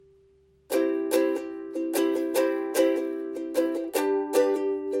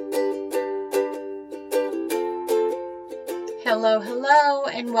Hello,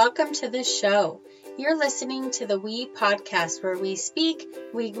 and welcome to the show. You're listening to the We Podcast, where we speak,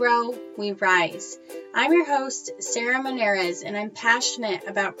 we grow, we rise. I'm your host, Sarah Monares, and I'm passionate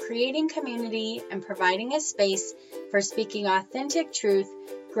about creating community and providing a space for speaking authentic truth,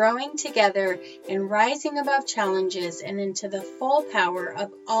 growing together, and rising above challenges and into the full power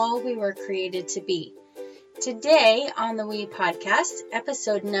of all we were created to be. Today on the We Podcast,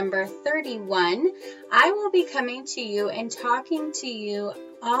 episode number 31, I will be coming to you and talking to you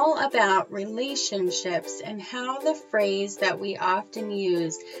all about relationships and how the phrase that we often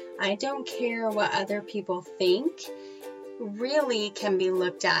use, I don't care what other people think, really can be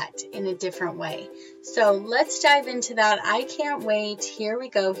looked at in a different way. So let's dive into that. I can't wait. Here we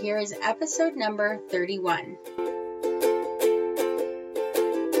go. Here is episode number 31.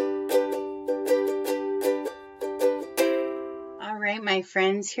 My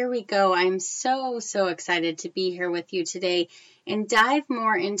friends, here we go. I'm so excited to be here with you today and dive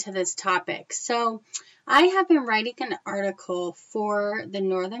more into this topic. So I have been writing an article for the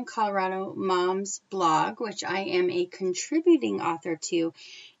Northern Colorado Moms blog, which I am a contributing author to,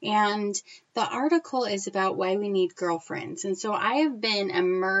 and the article is about why we need girlfriends. And so I have been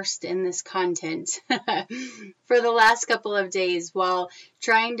immersed in this content for the last couple of days while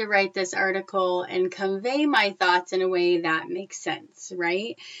trying to write this article and convey my thoughts in a way that makes sense,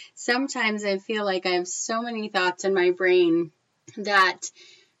 right? Sometimes I feel like I have so many thoughts in my brain that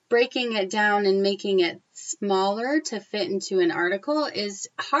breaking it down and making it smaller to fit into an article is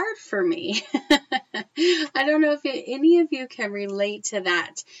hard for me. I don't know if any of you can relate to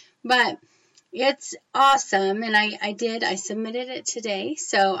that, but it's awesome. And I submitted it today.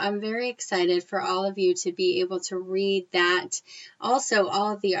 So I'm very excited for all of you to be able to read that. Also,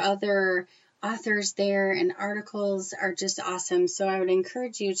 all of the other authors there and articles are just awesome. So I would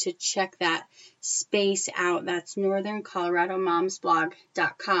encourage you to check that space out. That's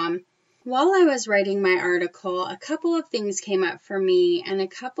northernColoradoMomsblog.com. While I was writing my article, a couple of things came up for me and a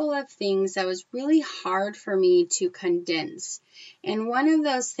couple of things that was really hard for me to condense. And one of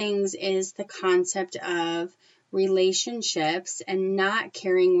those things is the concept of relationships and not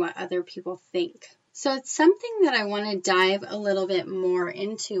caring what other people think. So it's something that I want to dive a little bit more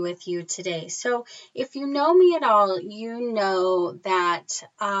into with you today. So if you know me at all, you know that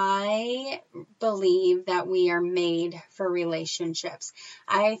I believe that we are made for relationships.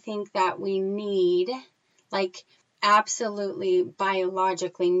 I think that we need, absolutely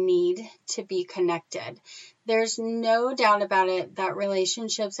biologically need to be connected. There's no doubt about it that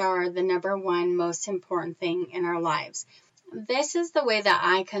relationships are the number one most important thing in our lives. This is the way that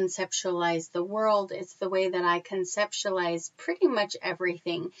I conceptualize the world. It's the way that I conceptualize pretty much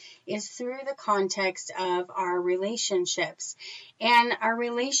everything is through the context of our relationships. And our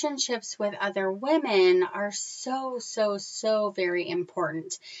relationships with other women are so very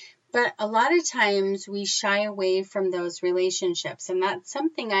important. But a lot of times we shy away from those relationships. And that's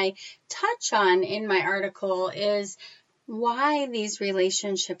something I touch on in my article is why these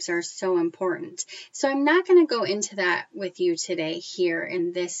relationships are so important. So I'm not going to go into that with you today here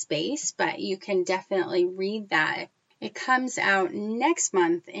in this space, but you can definitely read that. It comes out next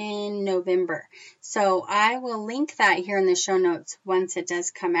month in November. So I will link that here in the show notes once it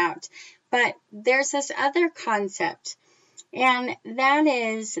does come out. But there's this other concept, and that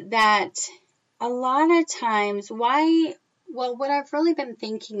is that a lot of times what I've really been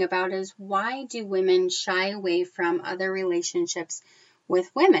thinking about is why do women shy away from other relationships with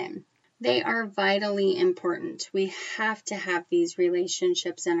women? They are vitally important. We have to have these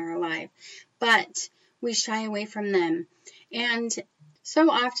relationships in our life, but we shy away from them. And so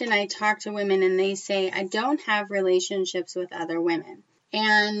often I talk to women and they say, I don't have relationships with other women.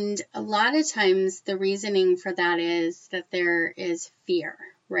 And a lot of times the reasoning for that is that there is fear,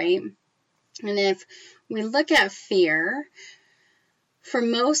 right? And if we look at fear, for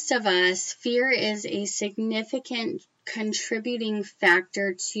most of us, fear is a significant contributing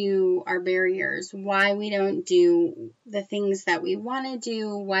factor to our barriers, why we don't do the things that we want to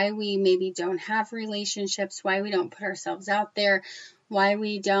do, why we maybe don't have relationships, why we don't put ourselves out there, why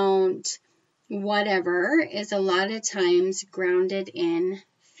we don't whatever, is a lot of times grounded in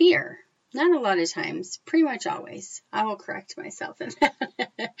fear. Not a lot of times, pretty much always. I will correct myself in that.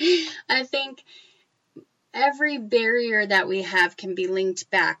 I think every barrier that we have can be linked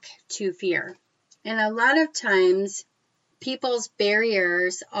back to fear. And a lot of times, people's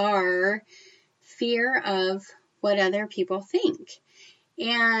barriers are fear of what other people think.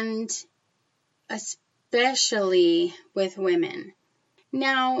 And especially with women.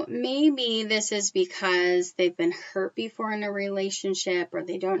 Now, maybe this is because they've been hurt before in a relationship or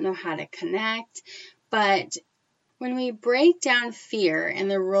they don't know how to connect, but when we break down fear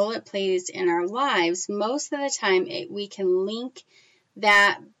and the role it plays in our lives, most of the time we can link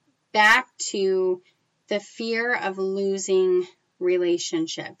that back to the fear of losing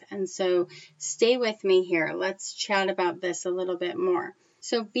relationship. And so stay with me here. Let's chat about this a little bit more.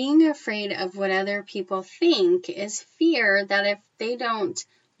 So being afraid of what other people think is fear that if they don't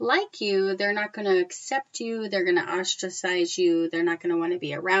like you, they're not going to accept you, they're going to ostracize you, they're not going to want to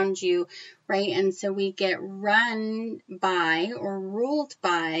be around you, right? And so we get run by or ruled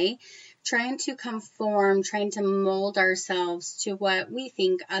by trying to conform, trying to mold ourselves to what we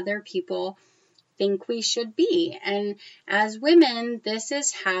think other people think we should be. And as women, this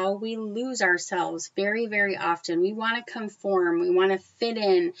is how we lose ourselves very, very often. We want to conform, we want to fit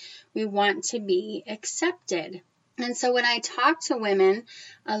in, we want to be accepted. And so when I talk to women,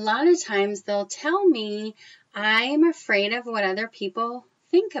 a lot of times they'll tell me, I'm afraid of what other people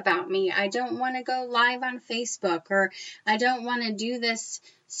think about me. I don't want to go live on Facebook, or I don't want to do this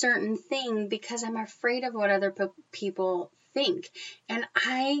certain thing because I'm afraid of what other people think. And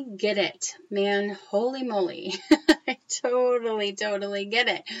I get it, man. Holy moly. I totally get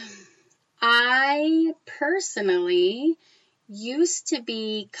it. I personally used to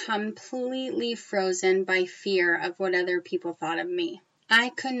be completely frozen by fear of what other people thought of me. I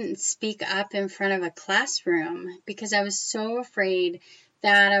couldn't speak up in front of a classroom because I was so afraid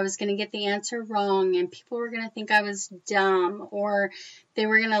that I was going to get the answer wrong and people were going to think I was dumb, or they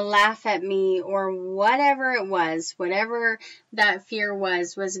were going to laugh at me, or whatever it was, whatever that fear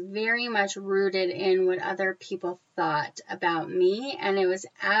was very much rooted in what other people thought about me, and it was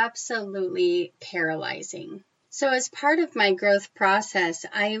absolutely paralyzing. So as part of my growth process,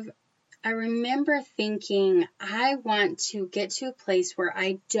 I remember thinking, I want to get to a place where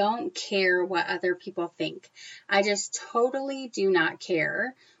I don't care what other people think. I just totally do not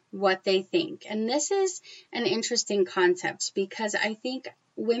care what they think. And this is an interesting concept because I think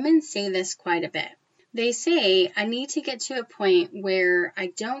women say this quite a bit. They say, I need to get to a point where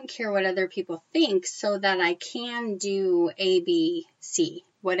I don't care what other people think so that I can do A, B, C,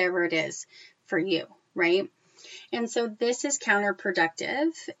 whatever it is for you, right? And so this is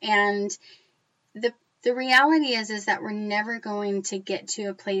counterproductive, and the reality is that we're never going to get to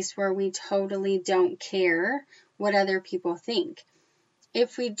a place where we totally don't care what other people think.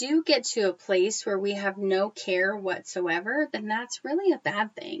 If we do get to a place where we have no care whatsoever, then that's really a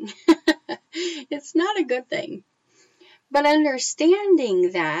bad thing. It's not a good thing. But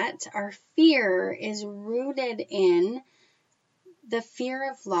understanding that our fear is rooted in the fear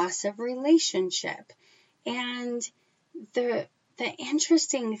of loss of relationship. And the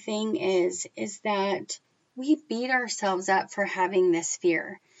interesting thing is that we beat ourselves up for having this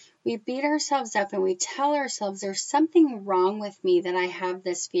fear. We beat ourselves up and we tell ourselves there's something wrong with me that I have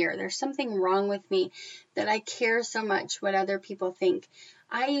this fear. There's something wrong with me that I care so much what other people think.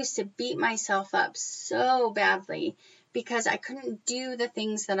 I used to beat myself up so badly because I couldn't do the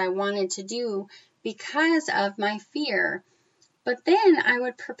things that I wanted to do because of my fear. But then I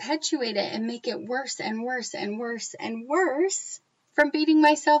would perpetuate it and make it worse and worse and worse and worse from beating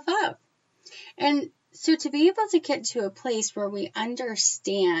myself up. And so to be able to get to a place where we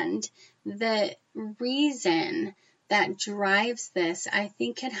understand the reason that drives this, I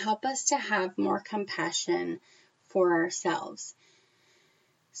think can help us to have more compassion for ourselves.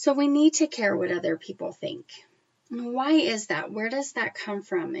 So we need to care what other people think. Why is that? Where does that come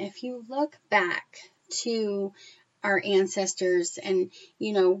from? If you look back to our ancestors and,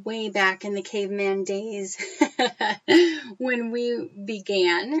 way back in the caveman days when we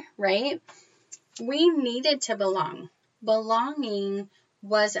began, right? We needed to belong. Belonging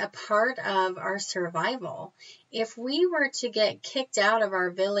was a part of our survival. If we were to get kicked out of our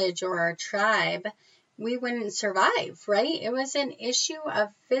village or our tribe, we wouldn't survive, right? It was an issue of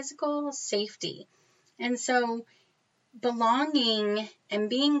physical safety. And so belonging and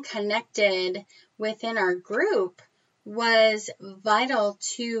being connected within our group was vital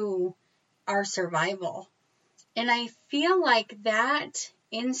to our survival. And I feel like that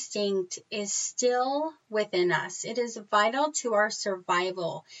instinct is still within us. It is vital to our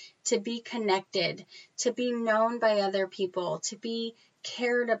survival to be connected, to be known by other people, to be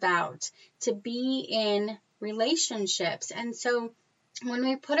cared about, to be in relationships. And so when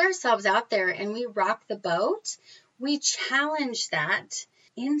we put ourselves out there and we rock the boat, we challenge that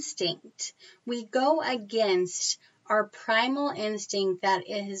instinct. We go against our primal instinct that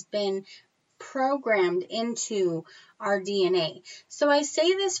it has been programmed into our DNA. So I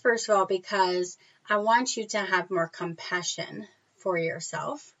say this first of all because I want you to have more compassion for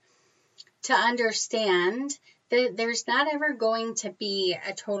yourself, to understand There's not ever going to be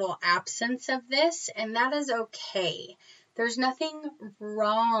a total absence of this, and that is okay. There's nothing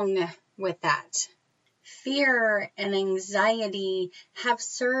wrong with that. Fear and anxiety have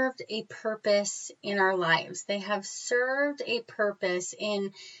served a purpose in our lives. They have served a purpose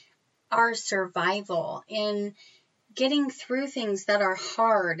in our survival, in getting through things that are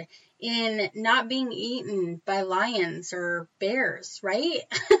hard, in not being eaten by lions or bears, right?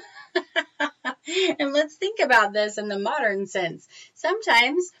 And let's think about this in the modern sense.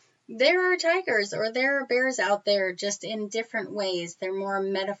 Sometimes there are tigers or there are bears out there, just in different ways. They're more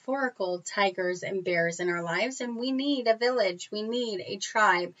metaphorical tigers and bears in our lives, and we need a village. We need a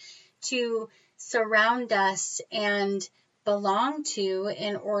tribe to surround us and belong to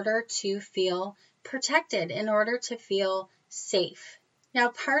in order to feel protected, in order to feel safe. Now,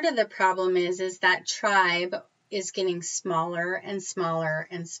 part of the problem is that tribe is getting smaller and smaller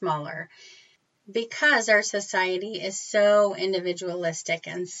and smaller, because our society is so individualistic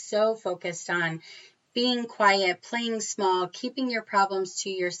and so focused on being quiet, playing small, keeping your problems to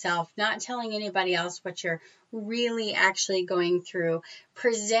yourself, not telling anybody else what you're really actually going through,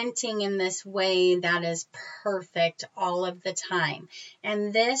 presenting in this way that is perfect all of the time.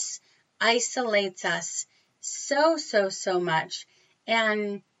 And this isolates us so much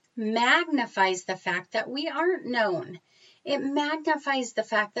and magnifies the fact that we aren't known. It magnifies the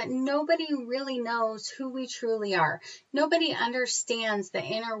fact that nobody really knows who we truly are. Nobody understands the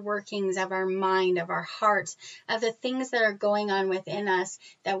inner workings of our mind, of our hearts, of the things that are going on within us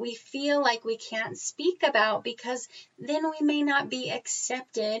that we feel like we can't speak about, because then we may not be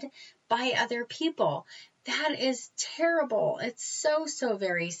accepted by other people. That is terrible. It's so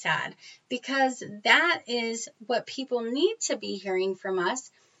very sad, because that is what people need to be hearing from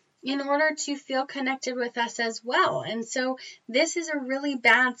us in order to feel connected with us as well. And so this is a really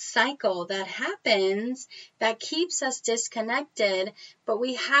bad cycle that happens that keeps us disconnected, but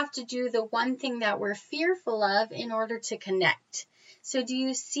we have to do the one thing that we're fearful of in order to connect. So do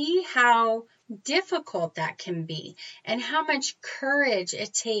you see how difficult that can be, and how much courage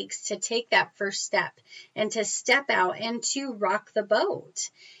it takes to take that first step and to step out and to rock the boat?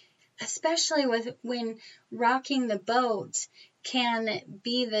 Especially when rocking the boat can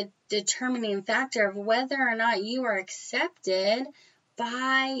be the determining factor of whether or not you are accepted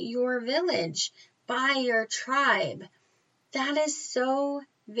by your village, by your tribe. That is so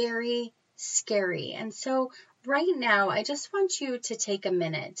very scary. And so right now, I just want you to take a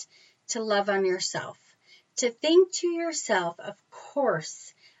minute to love on yourself, to think to yourself, of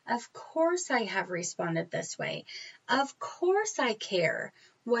course I have responded this way. Of course I care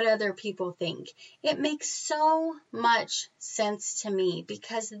what other people think. It makes so much sense to me,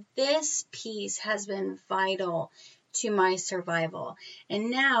 because this piece has been vital to my survival.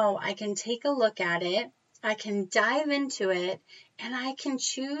 And now I can take a look at it, I can dive into it, and I can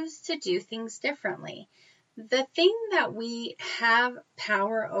choose to do things differently. The thing that we have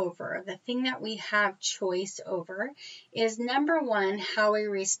power over, the thing that we have choice over, is number one, how we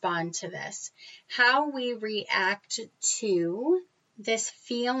respond to this, how we react to this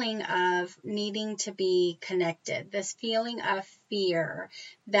feeling of needing to be connected, this feeling of fear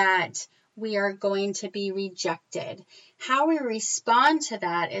that we are going to be rejected. How we respond to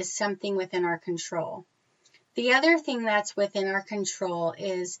that is something within our control. The other thing that's within our control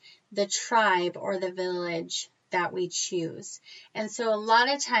is the tribe or the village that we choose. And so a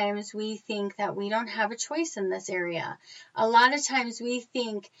lot of times we think that we don't have a choice in this area. A lot of times we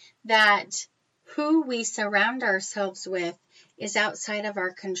think that who we surround ourselves with is outside of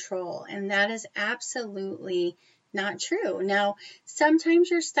our control, and that is absolutely not true. Now,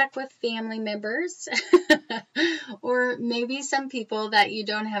 sometimes you're stuck with family members or maybe some people that you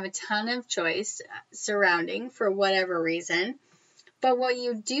don't have a ton of choice surrounding for whatever reason. But what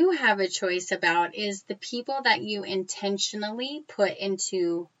you do have a choice about is the people that you intentionally put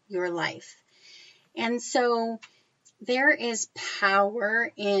into your life. And so there is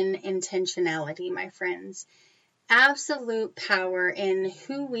power in intentionality, my friends. Absolute power in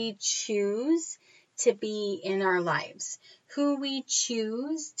who we choose to be in our lives, who we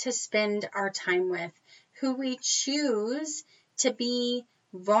choose to spend our time with, who we choose to be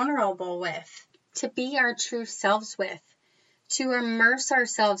vulnerable with, to be our true selves with, to immerse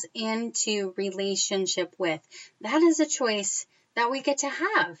ourselves into relationship with. That is a choice that we get to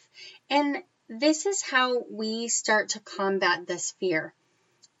have. And this is how we start to combat this fear,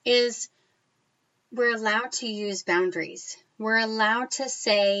 is we're allowed to use boundaries. We're allowed to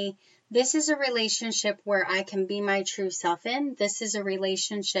say This is a relationship where I can be my true self in. This is a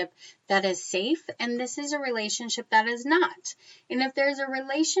relationship that is safe, and this is a relationship that is not. And if there's a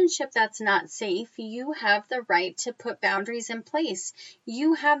relationship that's not safe, you have the right to put boundaries in place.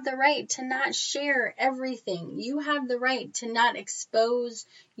 You have the right to not share everything. You have the right to not expose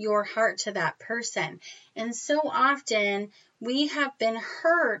your heart to that person. And so often we have been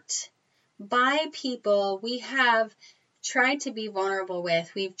hurt by people we have tried to be vulnerable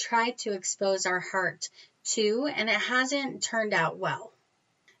with, we've tried to expose our heart to, and it hasn't turned out well.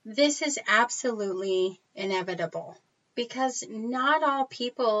 This is absolutely inevitable because not all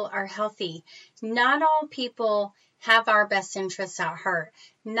people are healthy. Not all people have our best interests at heart.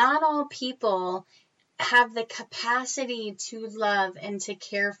 Not all people have the capacity to love and to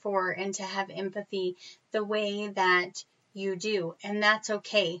care for and to have empathy the way that you do. And that's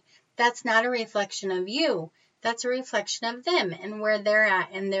okay. That's not a reflection of you. That's a reflection of them and where they're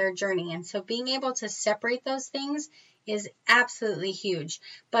at in their journey. And so being able to separate those things is absolutely huge.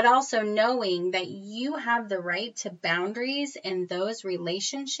 But also knowing that you have the right to boundaries in those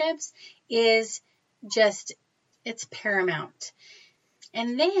relationships is just, it's paramount.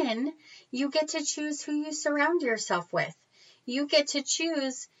 And then you get to choose who you surround yourself with. You get to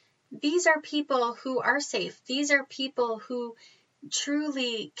choose, these are people who are safe. These are people who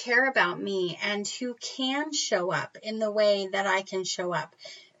truly care about me and who can show up in the way that I can show up,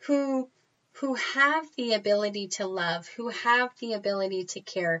 who have the ability to love, who have the ability to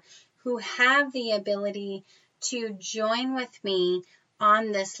care, who have the ability to join with me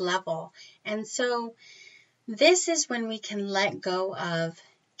on this level. And so this is when we can let go of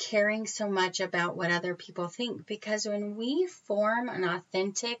caring so much about what other people think, because when we form an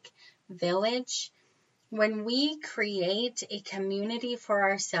authentic village, when we create a community for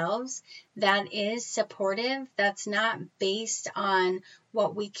ourselves that is supportive, that's not based on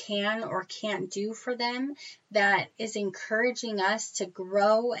what we can or can't do for them, that is encouraging us to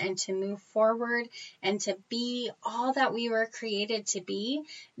grow and to move forward and to be all that we were created to be,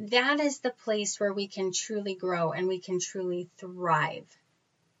 that is the place where we can truly grow and we can truly thrive.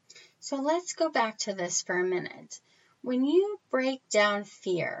 So let's go back to this for a minute. When you break down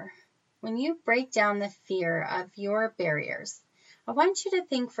fear, when you break down the fear of your barriers, I want you to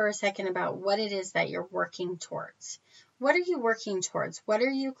think for a second about what it is that you're working towards. What are you working towards? What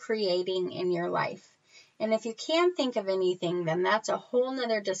are you creating in your life? And if you can't think of anything, then that's a whole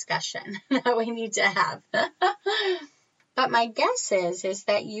nother discussion that we need to have. But my guess is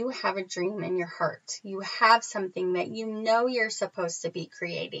that you have a dream in your heart. You have something that you know you're supposed to be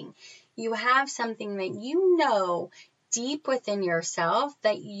creating. You have something that you know deep within yourself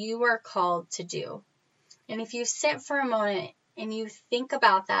that you are called to do. And if you sit for a moment and you think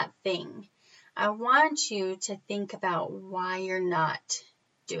about that thing, I want you to think about why you're not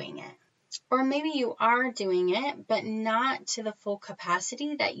doing it. Or maybe you are doing it, but not to the full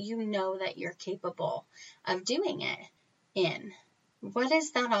capacity that you know that you're capable of doing it in. What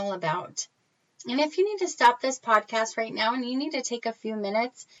is that all about? And if you need to stop this podcast right now and you need to take a few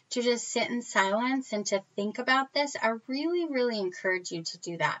minutes to just sit in silence and to think about this, I really, really encourage you to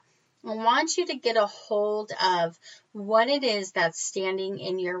do that. I want you to get a hold of what it is that's standing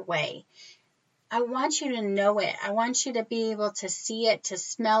in your way. I want you to know it. I want you to be able to see it, to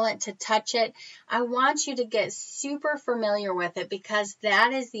smell it, to touch it. I want you to get super familiar with it because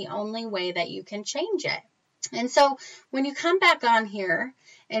that is the only way that you can change it. And so when you come back on here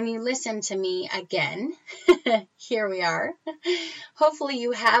and you listen to me again, here we are. Hopefully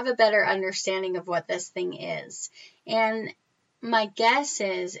you have a better understanding of what this thing is. And my guess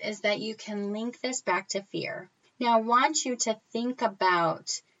is that you can link this back to fear. Now I want you to think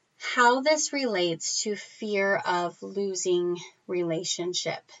about how this relates to fear of losing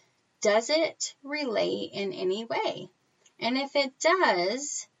relationship. Does it relate in any way? And if it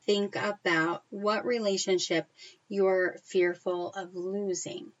does, think about what relationship you're fearful of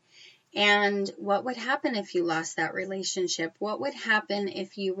losing. And what would happen if you lost that relationship? What would happen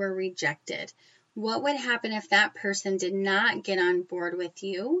if you were rejected? What would happen if that person did not get on board with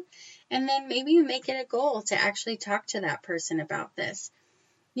you? And then maybe you make it a goal to actually talk to that person about this.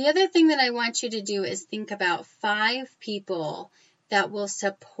 The other thing that I want you to do is think about 5 people that will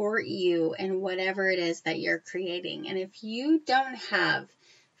support you in whatever it is that you're creating. And if you don't have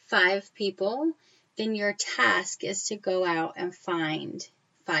 5 people, then your task is to go out and find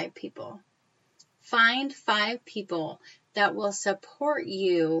 5 people. Find 5 people that will support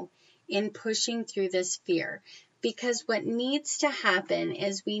you in pushing through this fear. Because what needs to happen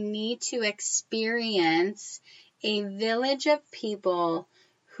is we need to experience a village of people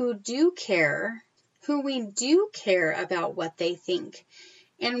who do care, who we do care about what they think.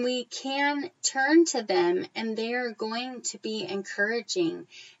 And we can turn to them, and they are going to be encouraging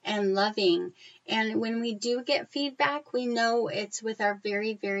and loving. And when we do get feedback, we know it's with our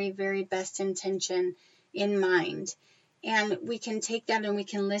very, very, very best intention in mind. And we can take that and we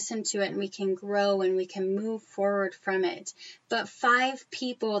can listen to it and we can grow and we can move forward from it. But 5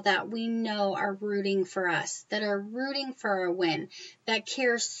 people that we know are rooting for us, that are rooting for our win, that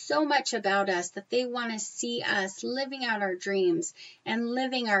care so much about us, that they want to see us living out our dreams and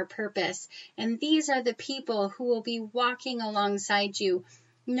living our purpose. And these are the people who will be walking alongside you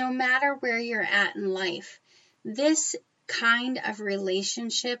no matter where you're at in life. This kind of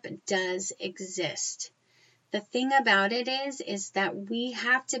relationship does exist. The thing about it is that we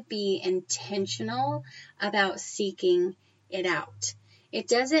have to be intentional about seeking it out. It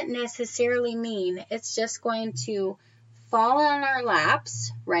doesn't necessarily mean it's just going to fall on our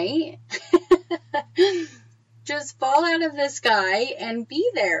laps, right? Just fall out of the sky and be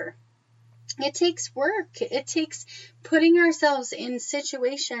there. It takes work. It takes putting ourselves in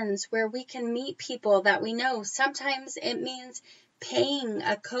situations where we can meet people that we know. Sometimes it means paying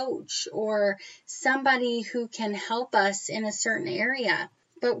a coach or somebody who can help us in a certain area.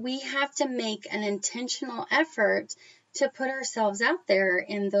 But we have to make an intentional effort to put ourselves out there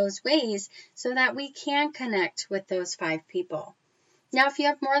in those ways so that we can connect with those 5 people. Now, if you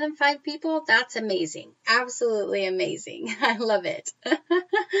have more than 5 people, that's amazing. Absolutely amazing. I love it.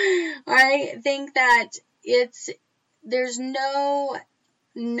 I think that there's no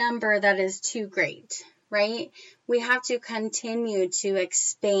number that is too great, right? We have to continue to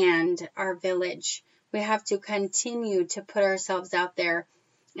expand our village. We have to continue to put ourselves out there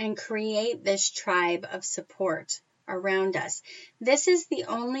and create this tribe of support around us. This is the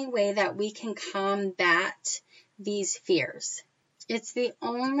only way that we can combat these fears. It's the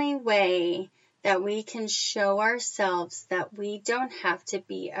only way that we can show ourselves that we don't have to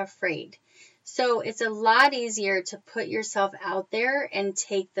be afraid. So it's a lot easier to put yourself out there and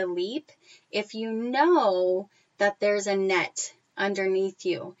take the leap if you know that there's a net underneath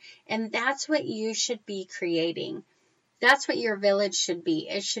you. And that's what you should be creating. That's what your village should be.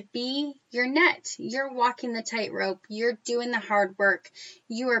 It should be your net. You're walking the tightrope. You're doing the hard work.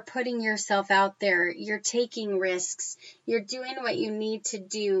 You are putting yourself out there. You're taking risks. You're doing what you need to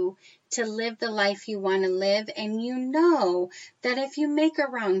do to live the life you want to live. And you know that if you make a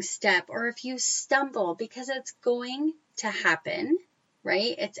wrong step or if you stumble, because it's going to happen,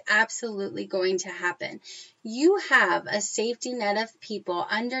 right? It's absolutely going to happen. You have a safety net of people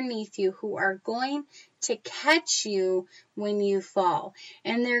underneath you who are going to catch you when you fall.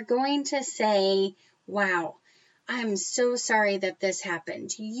 And they're going to say, wow, I'm so sorry that this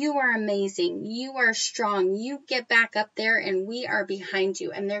happened. You are amazing. You are strong. You get back up there and we are behind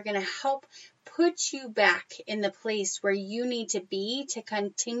you. And they're going to help put you back in the place where you need to be to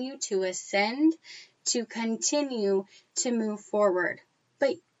continue to ascend, to continue to move forward.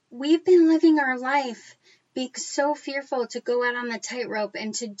 But we've been living our life being so fearful to go out on the tightrope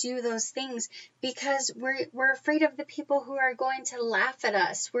and to do those things because we're afraid of the people who are going to laugh at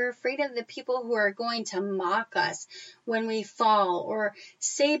us. We're afraid of the people who are going to mock us when we fall or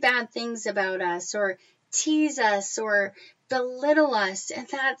say bad things about us or tease us or belittle us. And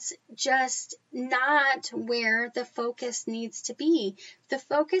that's just not where the focus needs to be. The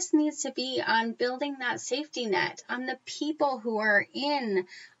focus needs to be on building that safety net, on the people who are in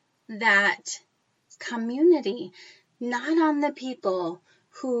that community, not on the people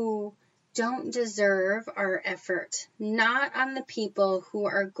who don't deserve our effort, not on the people who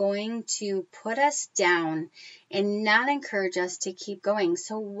are going to put us down and not encourage us to keep going.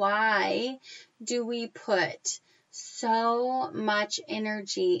 So why do we put so much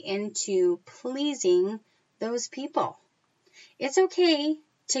energy into pleasing those people? It's okay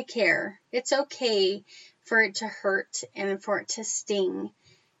to care. It's okay for it to hurt and for it to sting.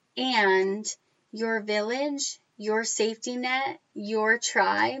 And your village, your safety net, your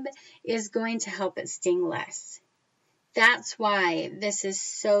tribe is going to help it sting less. That's why this is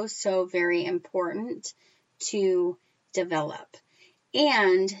so, so very important to develop.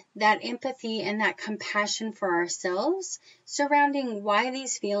 And that empathy and that compassion for ourselves surrounding why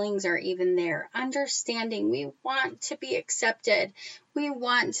these feelings are even there. Understanding we want to be accepted. We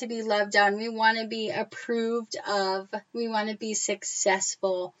want to be loved on. We want to be approved of. We want to be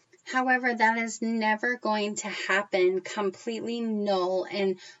successful. However, that is never going to happen completely null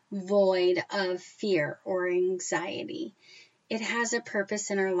and void of fear or anxiety. It has a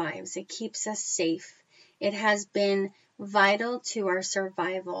purpose in our lives. It keeps us safe. It has been vital to our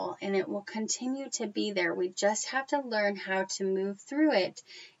survival, and it will continue to be there. We just have to learn how to move through it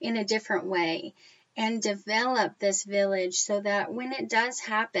in a different way. and develop this village so that when it does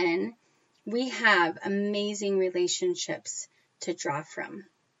happen, we have amazing relationships to draw from.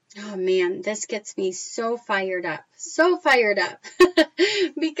 Oh man, this gets me so fired up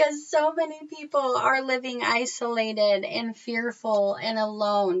because so many people are living isolated and fearful and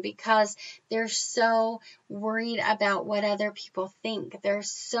alone because they're so worried about what other people think. They're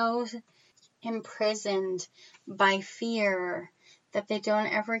so imprisoned by fear that they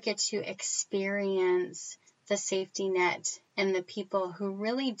don't ever get to experience the safety net and the people who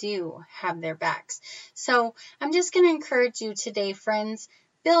really do have their backs. So I'm just going to encourage you today, friends,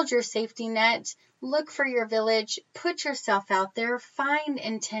 build your safety net, look for your village, put yourself out there, find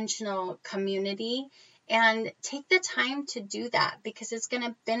intentional community, and take the time to do that because it's going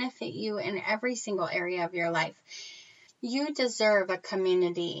to benefit you in every single area of your life. You deserve a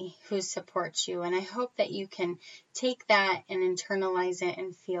community who supports you, and I hope that you can take that and internalize it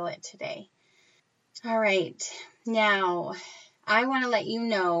and feel it today. All right, now I want to let you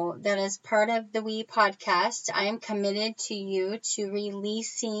know that as part of the We podcast, I am committed to you to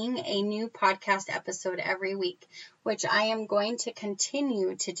releasing a new podcast episode every week, which I am going to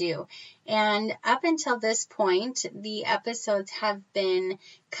continue to do. And up until this point, the episodes have been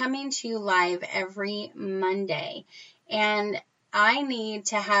coming to you live every Monday. And I need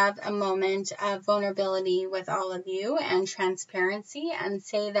to have a moment of vulnerability with all of you and transparency and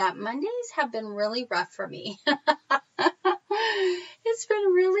say that Mondays have been really rough for me. It's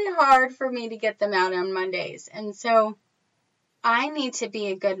been really hard for me to get them out on Mondays. And so I need to be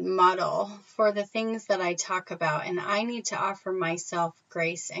a good model for the things that I talk about, and I need to offer myself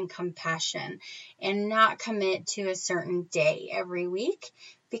grace and compassion and not commit to a certain day every week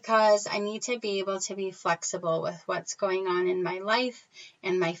because I need to be able to be flexible with what's going on in my life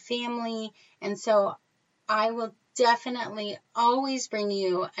and my family. And so I will definitely always bring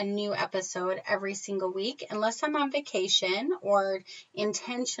you a new episode every single week unless I'm on vacation or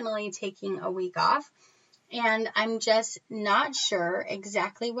intentionally taking a week off. And I'm just not sure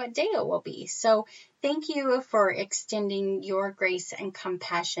exactly what day it will be. So thank you for extending your grace and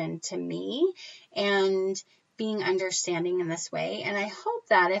compassion to me and being understanding in this way. And I hope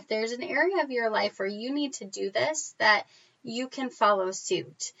that if there's an area of your life where you need to do this, that you can follow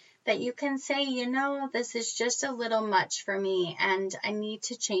suit, that you can say, this is just a little much for me and I need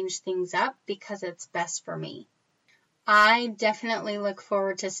to change things up because it's best for me. I definitely look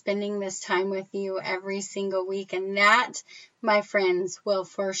forward to spending this time with you every single week, and that, my friends, will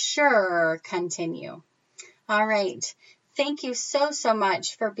for sure continue. All right. Thank you so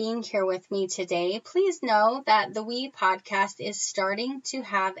much for being here with me today. Please know that the We podcast is starting to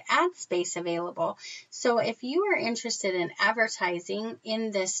have ad space available. So if you are interested in advertising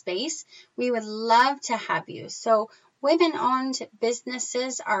in this space, we would love to have you. So women-owned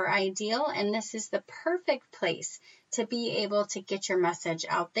businesses are ideal, and this is the perfect place to be able to get your message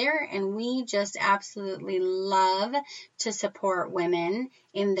out there. And we just absolutely love to support women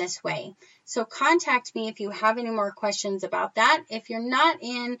in this way. So contact me if you have any more questions about that. If you're not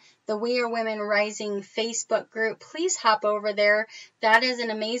in the We Are Women Rising Facebook group, please hop over there. That is an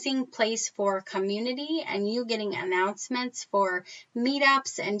amazing place for community and you getting announcements for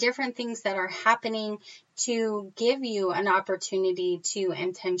meetups and different things that are happening to give you an opportunity to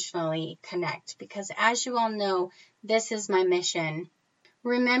intentionally connect. Because as you all know, this is my mission.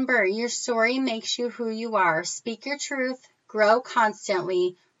 Remember, your story makes you who you are. Speak your truth, grow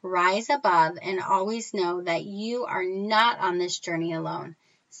constantly, rise above, and always know that you are not on this journey alone.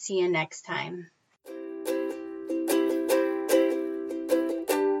 See you next time.